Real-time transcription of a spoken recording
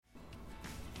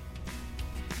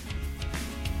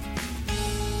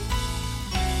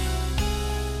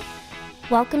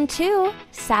Welcome to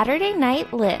Saturday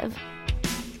Night Live.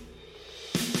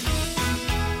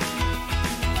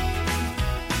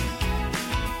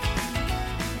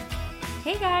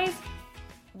 Hey guys,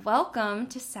 welcome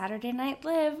to Saturday Night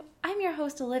Live. I'm your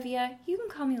host Olivia. You can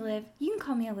call me Liv, you can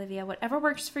call me Olivia, whatever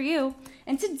works for you.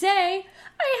 And today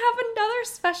I have another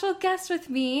special guest with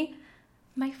me,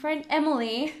 my friend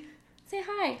Emily. Say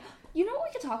hi. You know what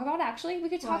we could talk about actually? We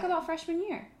could talk about freshman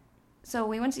year. So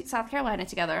we went to South Carolina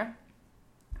together.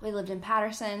 We lived in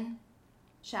Patterson.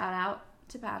 Shout out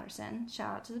to Patterson.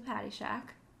 Shout out to the Patty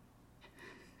Shack.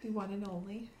 The one and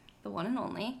only. The one and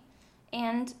only.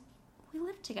 And we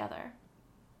lived together.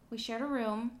 We shared a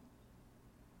room.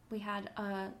 We had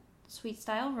a suite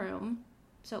style room.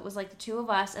 So it was like the two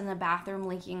of us and the bathroom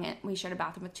leaking it. We shared a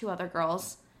bathroom with two other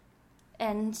girls.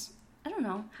 And I don't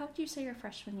know, how would you say your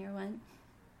freshman year went?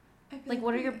 Like,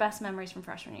 what are your best memories from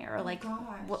freshman year? Or like,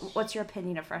 what's your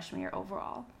opinion of freshman year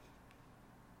overall?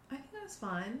 I think it was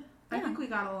fun. Yeah. I think we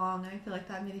got along. I feel like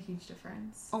that made a huge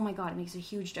difference. Oh my god, it makes a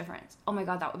huge difference. Oh my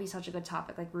god, that would be such a good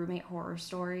topic, like roommate horror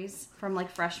stories from like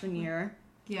freshman year.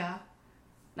 Yeah.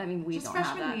 I mean, we just don't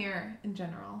have that. freshman year in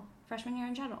general. Freshman year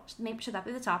in general. Maybe should that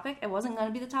be the topic? It wasn't going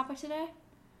to be the topic today.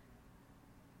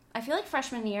 I feel like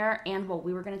freshman year and what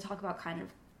we were going to talk about kind of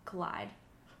collide.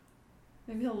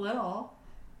 Maybe a little.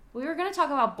 We were going to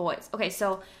talk about boys. Okay,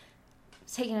 so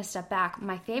taking a step back,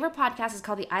 my favorite podcast is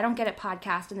called the I Don't Get It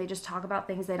podcast, and they just talk about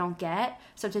things they don't get.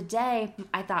 So today,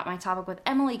 I thought my topic with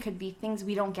Emily could be things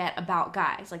we don't get about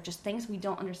guys, like just things we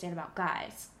don't understand about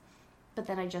guys. But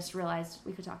then I just realized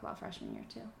we could talk about freshman year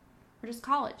too, or just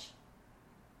college.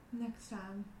 Next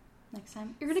time. Next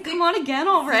time. You're going to come on again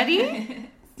already?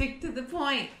 Stick to the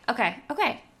point.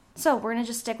 Okay. So we're going to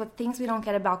just stick with things we don't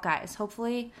get about guys.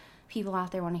 Hopefully people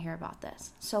out there want to hear about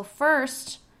this. So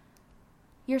first,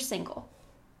 you're single.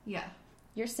 Yeah.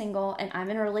 You're single, and I'm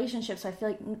in a relationship, so I feel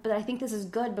like, but I think this is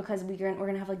good because we're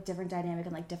going to have like different dynamic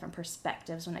and like different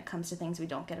perspectives when it comes to things we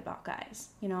don't get about guys,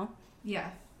 you know? Yeah,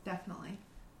 definitely.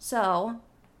 So,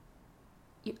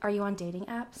 are you on dating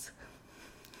apps?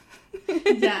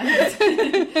 Yes.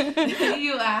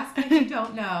 You ask like you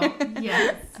don't know.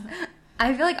 Yes.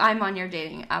 I feel like I'm on your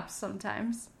dating apps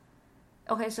sometimes.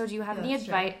 Okay, so do you have any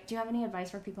advice? True. Do you have any advice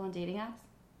for people on dating apps?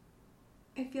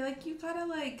 I feel like you gotta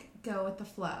like go with the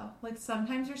flow. Like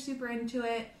sometimes you're super into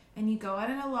it and you go at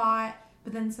it a lot,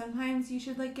 but then sometimes you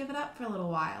should like give it up for a little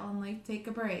while and like take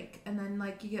a break, and then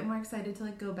like you get more excited to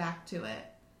like go back to it.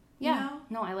 You know?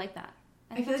 No, I like that.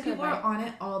 I feel like people are on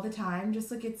it all the time,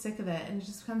 just like get sick of it, and it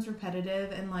just becomes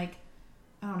repetitive and like,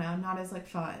 I don't know, not as like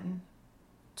fun.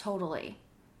 Totally.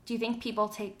 Do you think people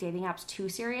take dating apps too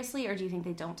seriously, or do you think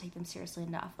they don't take them seriously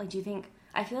enough? Like, do you think,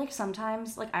 I feel like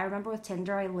sometimes, like, I remember with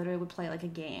Tinder, I literally would play, like, a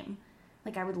game.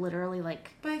 Like, I would literally, like...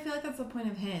 But I feel like that's the point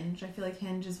of Hinge. I feel like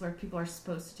Hinge is where people are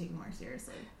supposed to take it more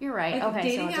seriously. You're right. Like, okay,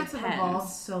 dating so apps have evolved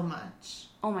so much.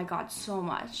 Oh my god, so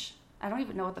much. I don't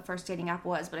even know what the first dating app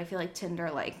was, but I feel like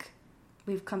Tinder, like,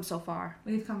 we've come so far.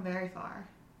 We've come very far.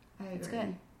 I agree. It's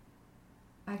good.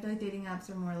 I feel like dating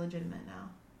apps are more legitimate now.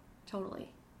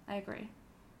 Totally. I agree.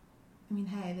 I mean,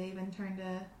 hey, they even turned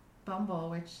to Bumble,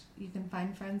 which you can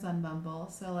find friends on Bumble.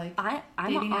 So, like, I'm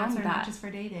dating on apps are that. not just for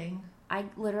dating. I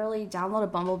literally downloaded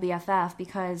Bumble BFF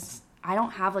because I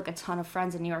don't have, like, a ton of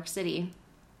friends in New York City.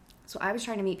 So I was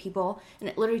trying to meet people, and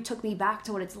it literally took me back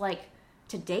to what it's like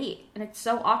to date. And it's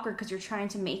so awkward because you're trying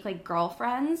to make, like,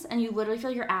 girlfriends, and you literally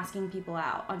feel like you're asking people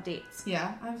out on dates.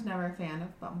 Yeah, I was never a fan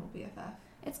of Bumble BFF.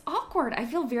 It's awkward. I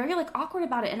feel very, like, awkward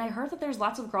about it. And I heard that there's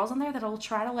lots of girls on there that'll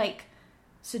try to, like,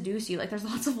 seduce you. Like, there's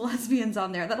lots of lesbians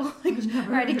on there that'll, like,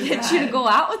 try to get you to go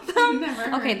out with them.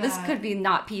 Okay, this could be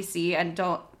not PC, and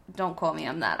don't quote me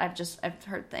on that. I've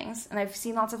heard things. And I've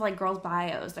seen lots of, like, girls'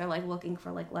 bios. They're, like, looking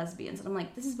for, like, lesbians. And I'm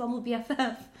like, this is Bumble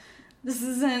BFF. This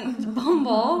isn't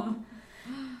Bumble.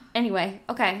 Anyway,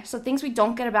 okay, so things we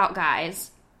don't get about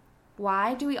guys.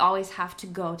 Why do we always have to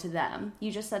go to them?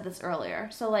 You just said this earlier.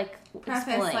 So, like,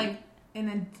 preface, explain.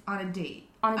 like, on a date.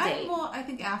 On a date. I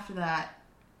think after that,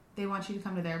 they want you to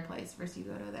come to their place versus you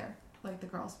go to their, like, the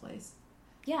girl's place.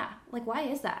 Yeah, like, why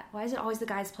is that? Why is it always the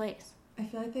guy's place? I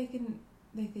feel like they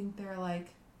think they're, like,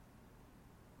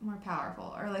 more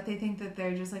powerful, or, like, they think that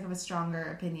they're just, like, of a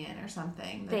stronger opinion or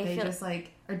something. That they just,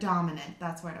 like, are dominant.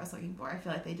 That's what I was looking for. I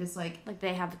feel like they just, like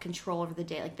they have the control over the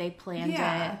date. Like, they planned it.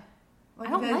 Like,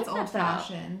 I don't like it's that,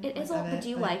 old-fashioned. It is old, but do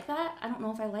you like that? I don't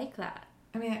know if I like that.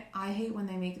 I mean, I hate when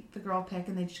they make the girl pick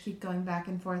and they just keep going back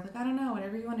and forth. Like, I don't know,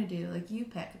 whatever you want to do. Like, you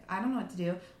pick. I don't know what to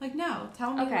do. Like, no,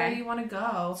 tell me where you want to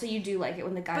go. So you do like it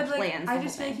when the guy plans the I whole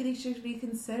just feel thing. like he should be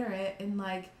considerate and,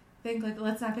 like, think, like,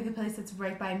 let's not pick a place that's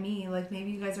right by me. Like,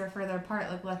 maybe you guys are further apart.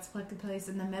 Like, let's pick a place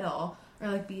in the middle. Or,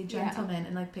 like, be a gentleman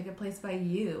and, like, pick a place by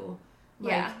you.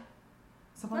 Like, yeah.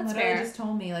 Someone literally just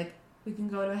told me, like, we can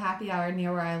go to a happy hour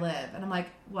near where I live. And I'm like,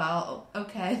 well,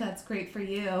 okay, that's great for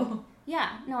you.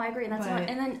 Yeah, no, I agree. And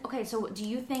then, okay, so do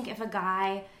you think if a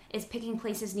guy is picking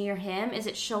places near him, is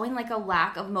it showing, like, a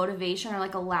lack of motivation or,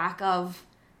 like, a lack of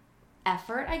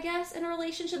effort, I guess, in a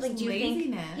relationship? Like, do you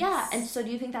laziness. think... Yeah, and so do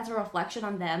you think that's a reflection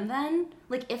on them, then?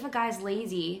 Like, if a guy's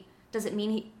lazy, does it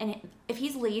mean if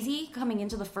he's lazy coming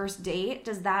into the first date,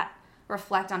 does that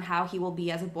reflect on how he will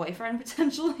be as a boyfriend,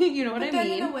 potentially? You know what I mean? But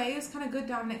then, in a way, it's kind of good,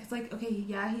 Dominic, because, like, okay,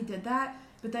 yeah, he did that,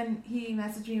 but then he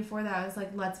messaged me before that. I was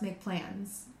like, let's make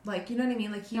plans. Like, you know what I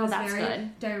mean? Like, he was very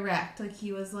direct. Like,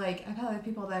 he was like, I've had other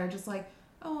people that are just like,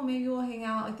 oh, well, maybe we'll hang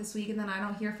out, like, this week, and then I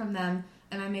don't hear from them,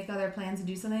 and I make other plans to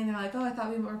do something, and they're like, oh, I thought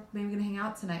we were maybe going to hang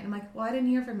out tonight. And I'm like, well, I didn't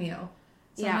hear from you.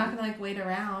 So I'm not going to, like, wait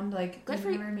around. Like, good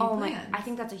for you. Oh, my, I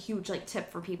think that's a huge, like,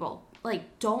 tip for people.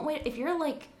 Like, don't wait. If you're,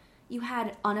 like, you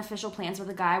had unofficial plans with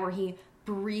a guy where he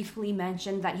briefly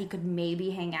mentioned that he could maybe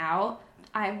hang out,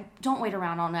 don't wait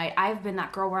around all night. I've been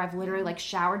that girl where I've literally, like,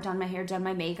 showered, done my hair, done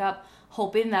my makeup,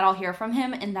 hoping that I'll hear from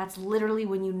him, and that's literally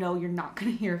when you know you're not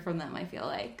going to hear from them, I feel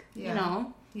like. Yeah. You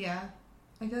know? Yeah.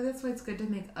 I feel that's why it's good to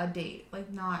make a date.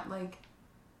 Like, not, like,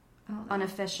 I don't know.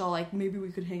 Unofficial, like, maybe we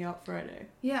could hang out Friday.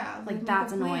 Yeah. Like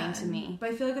that's annoying to me.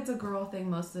 But I feel like it's a girl thing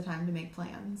most of the time to make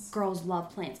plans. Girls love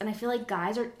plans. And I feel like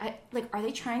guys are, are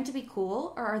they trying to be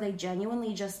cool, or are they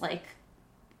genuinely just, like,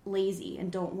 lazy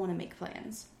and don't want to make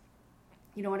plans?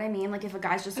 You know what I mean? Like, if a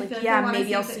guy's just like, yeah,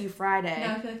 maybe I'll see you Friday.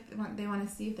 No, I feel like they want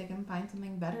to see if they can find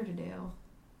something better to do.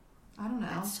 I don't know.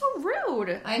 That's so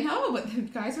rude. I know,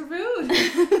 but guys are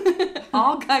rude.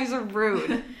 All guys are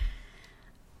rude.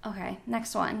 Okay,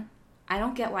 next one. I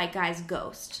don't get why guys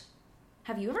ghost.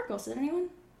 Have you ever ghosted anyone?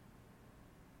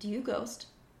 Do you ghost?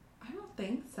 I don't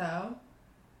think so.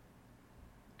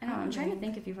 I don't know. I'm trying to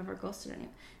think if you've ever ghosted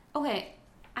anyone. Okay,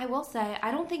 I will say,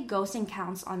 I don't think ghosting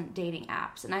counts on dating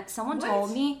apps. And someone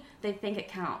told me they think it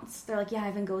counts. They're like, yeah,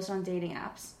 I've been ghosted on dating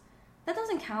apps. That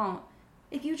doesn't count.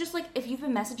 If you just, like, if you've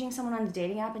been messaging someone on a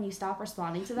dating app and you stop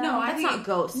responding to them, that's not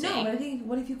ghosting. No, but I think,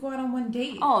 what if you go out on one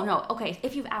date? Oh, no, okay.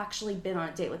 If you've actually been on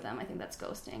a date with them, I think that's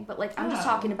ghosting. But, like, I'm just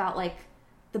talking about, like,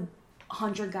 the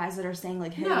 100 guys that are saying,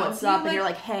 like, hey, what's up? And you're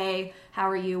like, hey, how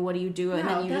are you? What do you do? And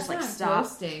then you just, like, stop.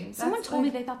 Ghosting. Someone told me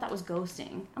they thought that was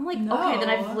ghosting. I'm like, okay, then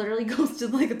I've literally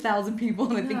ghosted, like, 1,000 people,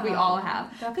 and I think we all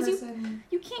have. Because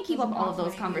you can't keep up all of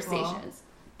those conversations.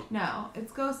 No,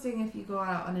 it's ghosting if you go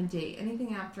out on a date.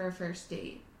 Anything after a first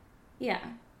date. Yeah.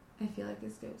 I feel like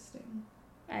it's ghosting.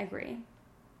 I agree.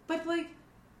 But, like,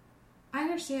 I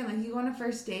understand, like, you go on a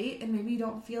first date and maybe you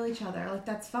don't feel each other. Like,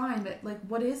 that's fine, but, like,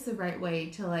 what is the right way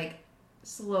to, like,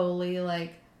 slowly,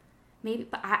 like... Maybe,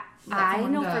 but I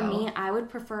know for me, I would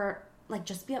prefer, like,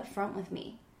 just be upfront with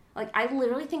me. Like, I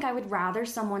literally think I would rather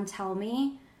someone tell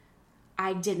me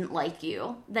I didn't like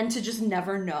you than to just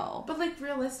never know. But, like,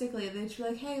 realistically, they'd be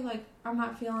like, hey, like, I'm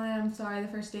not feeling it, I'm sorry, the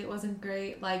first date wasn't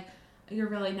great, like... You're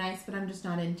really nice, but I'm just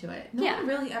not into it. No one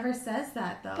really ever says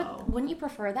that, though. But wouldn't you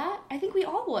prefer that? I think we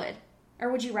all would. Or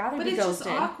would you rather be ghosted? But it's just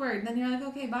awkward. Then you're like,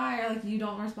 okay, bye. Or, like, you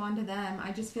don't respond to them.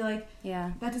 I just feel like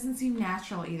that doesn't seem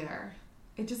natural either.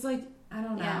 It just, like, I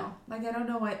don't know. Yeah. Like, I don't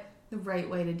know what the right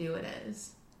way to do it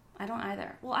is. I don't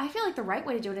either. Well, I feel like the right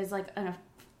way to do it is, like,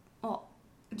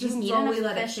 just slowly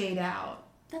let it fade out.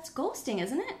 That's ghosting,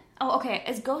 isn't it? Oh, okay.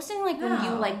 Is ghosting, like, when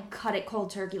you, like, cut it cold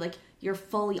turkey, like... You're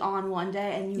fully on one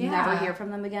day and you never hear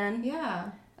from them again? Yeah.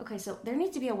 Okay, so there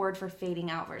needs to be a word for fading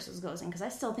out versus ghosting, because I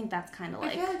still think that's kind of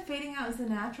like... I feel like fading out is the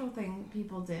natural thing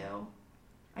people do.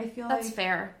 I feel that's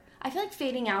fair. I feel like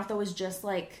fading out, though, is just,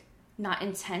 like, not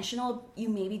intentional. You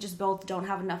maybe just both don't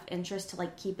have enough interest to,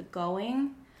 like, keep it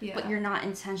going, but you're not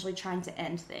intentionally trying to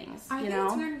end things, I think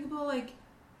it's when people, like,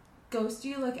 ghost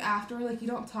you, like, after, like, you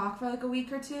don't talk for, like, a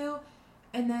week or two,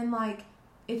 and then, like,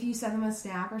 if you send them a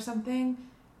snap or something...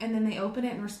 And then they open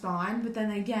it and respond, but then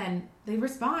again, they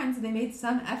respond, so they made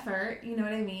some effort, you know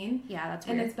what I mean? Yeah, that's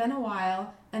weird. And it's been a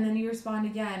while, and then you respond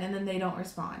again, and then they don't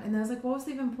respond. And then I was like, what was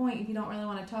the even point if you don't really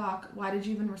want to talk? Why did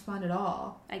you even respond at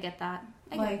all? I get that.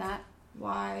 I get that.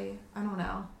 Why? I don't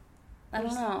know. I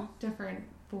don't know. Different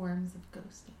forms of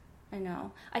ghosting. I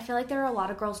know. I feel like there are a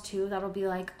lot of girls, too, that'll be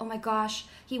like, oh my gosh,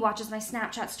 he watches my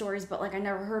Snapchat stories, but, like, I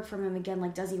never heard from him again.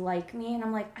 Like, does he like me? And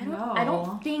I'm like, I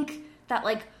don't think that,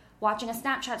 like... watching a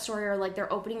Snapchat story or, like,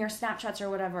 they're opening your Snapchats or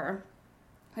whatever,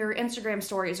 or Instagram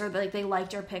stories, or, like, they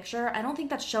liked your picture, I don't think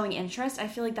that's showing interest. I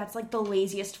feel like that's, like, the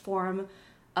laziest form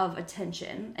of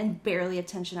attention, and barely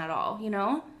attention at all, you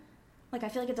know? Like, I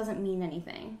feel like it doesn't mean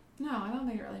anything. No, I don't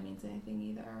think it really means anything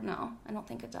either. No, I don't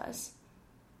think it does.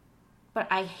 But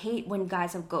I hate when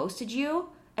guys have ghosted you,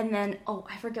 and then,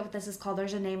 I forget what this is called.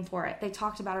 There's a name for it. They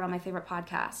talked about it on my favorite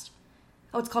podcast.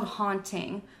 Oh, it's called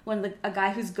haunting. When a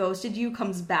guy who's ghosted you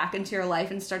comes back into your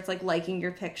life and starts, like, liking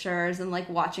your pictures and, like,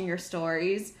 watching your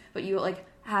stories, but you, like,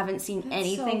 haven't seen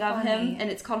anything of him,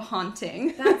 and it's called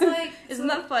haunting. That's like... Isn't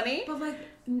that funny? But, like,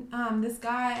 this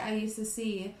guy I used to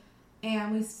see,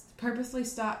 and we purposely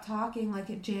stopped talking, like,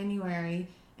 in January,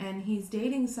 and he's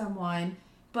dating someone,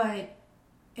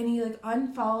 and he, like,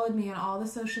 unfollowed me on all the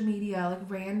social media, like,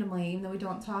 randomly, even though we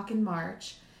don't talk in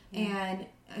March, and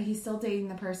he's still dating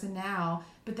the person now.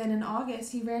 But then in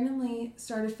August, he randomly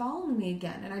started following me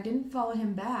again, and I didn't follow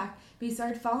him back, but he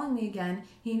started following me again.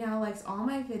 He now likes all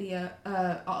my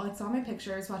likes all my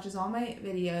pictures, watches all my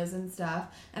videos and stuff,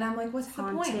 and I'm like, what's the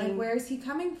point? Like, where is he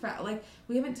coming from? Like,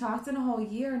 we haven't talked in a whole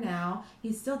year now.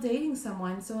 He's still dating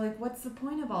someone, so, like, what's the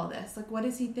point of all this? Like, what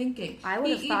is he thinking? I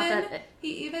would have thought that...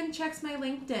 He even checks my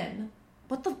LinkedIn.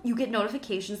 What the... You get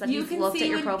notifications that you've looked at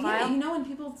your profile? Yeah, you know when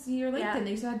people see your LinkedIn,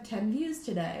 they had 10 views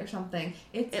today or something.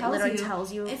 It literally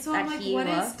tells you so I'm like, what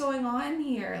is going on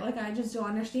here? Like, I just don't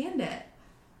understand it.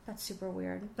 That's super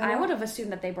weird. But I would have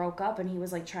assumed that they broke up and he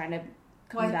was, like, trying to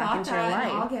come back into your life. I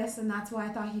thought that in August, and that's why I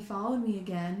thought he followed me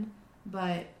again.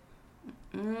 But...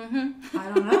 I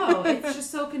don't know. It's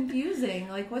just so confusing.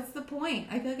 Like, what's the point?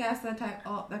 I feel like I ask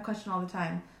that question all the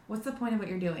time. What's the point of what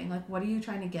you're doing? Like, what are you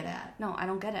trying to get at? No, I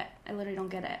don't get it. I literally don't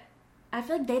get it. I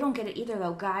feel like they don't get it either,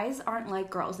 though. Guys aren't like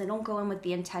girls. They don't go in with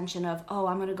the intention of,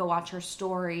 I'm going to go watch her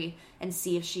story and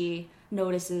see if she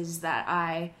notices that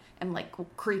I am, like,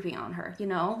 creeping on her, you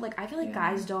know? Like, I feel like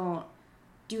guys don't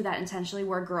do that intentionally,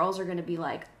 where girls are going to be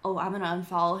like, I'm going to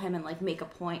unfollow him and, like, make a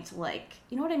point to, like,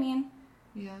 you know what I mean?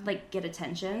 Yeah. Like, get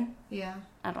attention. Yeah.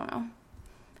 I don't know.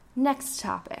 Next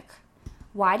topic.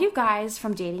 Why do guys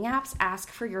from dating apps ask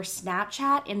for your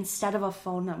Snapchat instead of a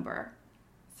phone number?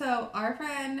 So, our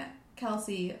friend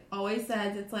Kelsey always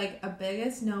says it's, like, a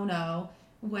biggest no-no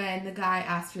when the guy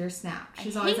asks for your Snap.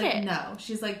 She's always like, no.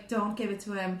 She's like, don't give it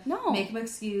to him. No. Make him an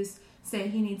excuse. Say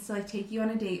he needs to, like, take you on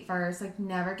a date first. Like,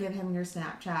 never give him your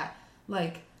Snapchat.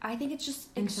 Like, I think it's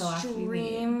just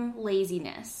extreme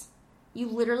laziness.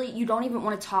 You don't even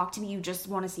want to talk to me. You just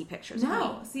want to see pictures of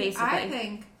me. See, basically. I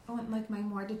think, like, my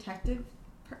more detective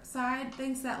side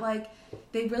thinks that, like,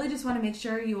 they really just want to make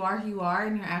sure you are who you are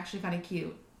and you're actually kind of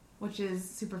cute, which is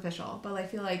superficial. But I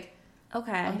feel like of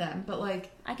them. But,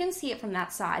 like, I can see it from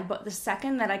that side. But the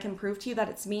second that I can prove to you that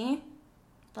it's me,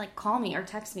 like, call me or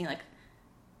text me. Like,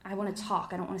 I want to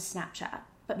talk. I don't want to Snapchat.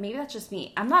 But maybe that's just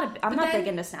me. I'm not big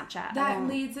into Snapchat. That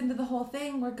leads into the whole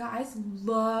thing where guys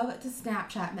love to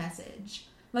Snapchat message.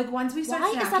 Like, once we start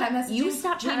Snapchat messaging... You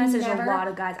Snapchat message a lot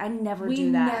of guys. I never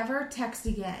do that. We never text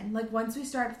again. Like, once we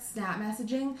start Snap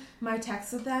messaging, my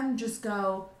texts with them just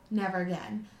go never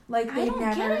again. Like, I don't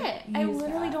get it. I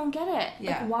literally don't get it.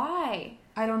 Yeah. Like, why?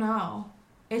 I don't know.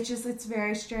 It's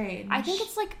very strange. I think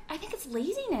it's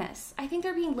laziness. I think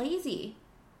they're being lazy.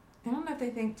 I don't know if they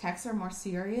think texts are more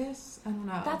serious. I don't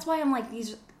know. That's why I'm like,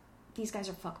 these guys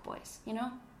are fuckboys, you know?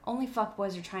 Only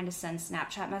fuckboys are trying to send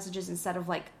Snapchat messages instead of,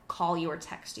 like, call you or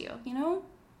text you, you know?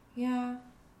 Yeah.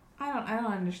 I don't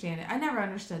understand it. I never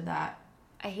understood that.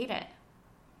 I hate it.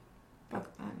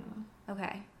 But I don't know.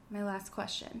 Okay, my last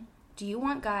question. Do you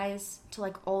want guys to,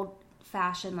 like,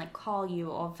 old-fashioned, like, call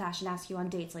you, old-fashioned ask you on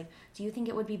dates? Like, do you think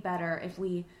it would be better if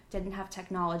we didn't have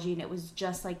technology and it was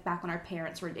just, like, back when our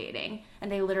parents were dating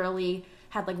and they literally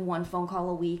had, like, one phone call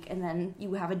a week and then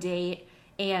you have a date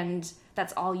and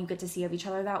that's all you get to see of each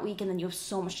other that week, and then you have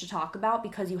so much to talk about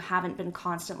because you haven't been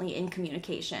constantly in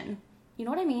communication? You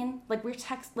know what I mean? Like,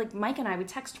 Mike and I, we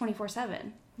text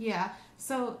 24/7. Yeah.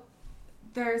 So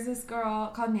there's this girl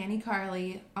called Nanny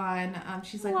Carly on,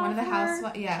 she's like one of the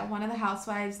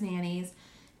housewives nannies,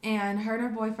 and her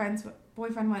boyfriend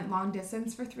went long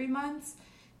distance for 3 months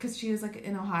because she was, like,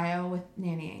 in Ohio with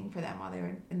nannying for them while they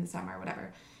were in the summer or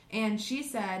whatever. And she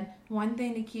said one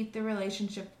thing to keep the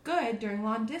relationship good during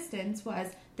long distance was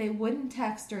they wouldn't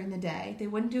text during the day. They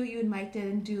wouldn't do what you and Mike did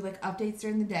and do, like, updates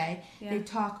during the day. Yeah. They'd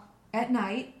talk at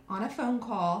night on a phone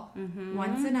call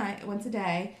once a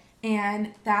day.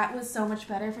 And that was so much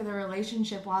better for the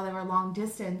relationship while they were long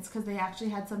distance because they actually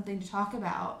had something to talk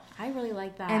about. I really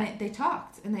like that. And they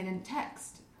talked and they didn't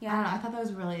text. Yeah. I don't know. I thought that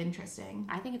was really interesting.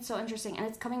 I think it's so interesting. And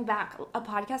it's coming back. A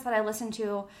podcast that I listened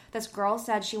to, this girl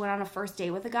said she went on a first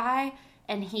date with a guy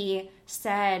and he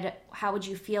said, how would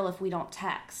you feel if we don't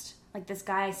text? Like, this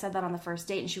guy said that on the first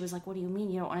date and she was like, what do you mean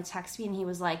you don't want to text me? And he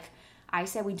was like, I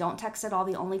said we don't text at all.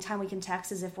 The only time we can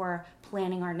text is if we're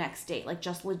planning our next date, like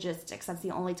just logistics. That's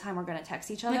the only time we're going to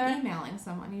text each other. Like emailing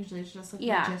someone, usually it's just like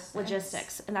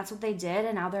logistics. And that's what they did,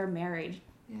 and now they're married.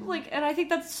 Yeah. Like, and I think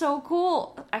that's so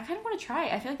cool. I kind of want to try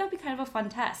it. I feel like that'd be kind of a fun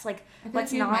test. Like,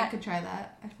 let's not. I could try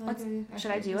that. I feel like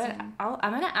should I do it?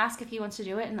 I'm gonna ask if he wants to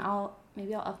do it, and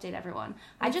maybe I'll update everyone.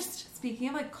 Speaking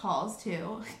of like calls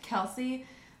too, Kelsey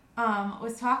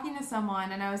was talking to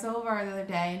someone, and I was over the other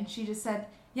day, and she just said,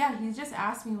 yeah, he just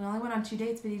asked me. We only went on 2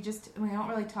 dates, but we don't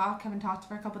really talk. Haven't talked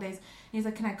for a couple days. And he's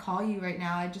like, can I call you right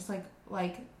now? I just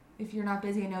like if you're not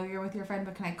busy, I know you're with your friend,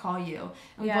 but can I call you?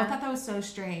 And we both thought that was so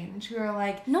strange. We were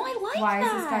like, no, I like why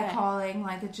that. Is this guy calling?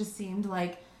 Like, it just seemed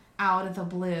like out of the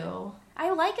blue.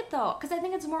 I like it though, because I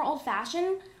think it's more old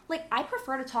fashioned. Like, I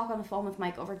prefer to talk on the phone with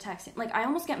Mike over texting. Like, I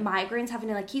almost get migraines having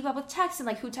to, like, keep up with text and,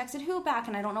 like, who texted who back,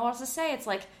 and I don't know what else to say. It's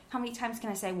like, how many times can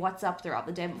I say what's up throughout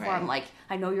the day before I'm like,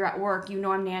 I know you're at work, you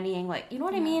know I'm nannying, like, you know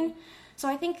what I mean? So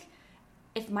I think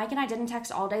if Mike and I didn't text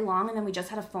all day long and then we just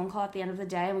had a phone call at the end of the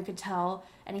day and we could tell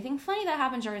anything funny that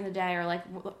happened during the day or, like,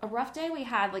 a rough day we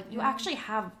had, like, you actually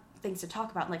have things to talk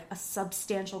about, like, a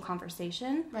substantial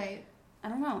conversation. Right. I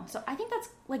don't know. So I think that's,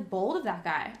 like, bold of that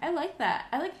guy. I like that.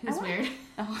 Who's weird.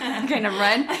 Oh, okay, never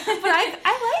mind. But I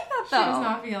like that, though. She was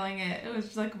not feeling it. It was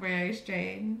just, like, very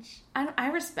strange. I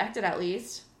respect it, at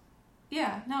least.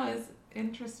 Yeah. No, it was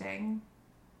interesting.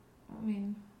 I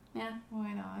mean, yeah.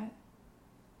 Why not?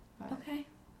 But okay.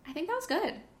 I think that was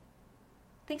good.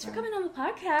 Thanks for coming on the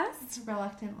podcast.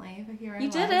 Reluctantly, but here I was.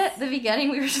 You did it. The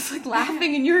beginning, we were just like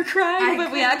laughing and you were crying, but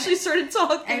we actually started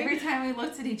talking. Every time we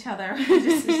looked at each other, we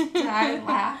just died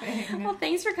laughing. Well,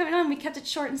 thanks for coming on. We kept it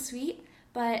short and sweet,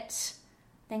 but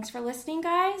thanks for listening,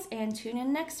 guys, and tune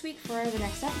in next week for the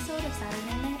next episode of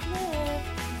Saturday Night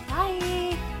Live. Bye.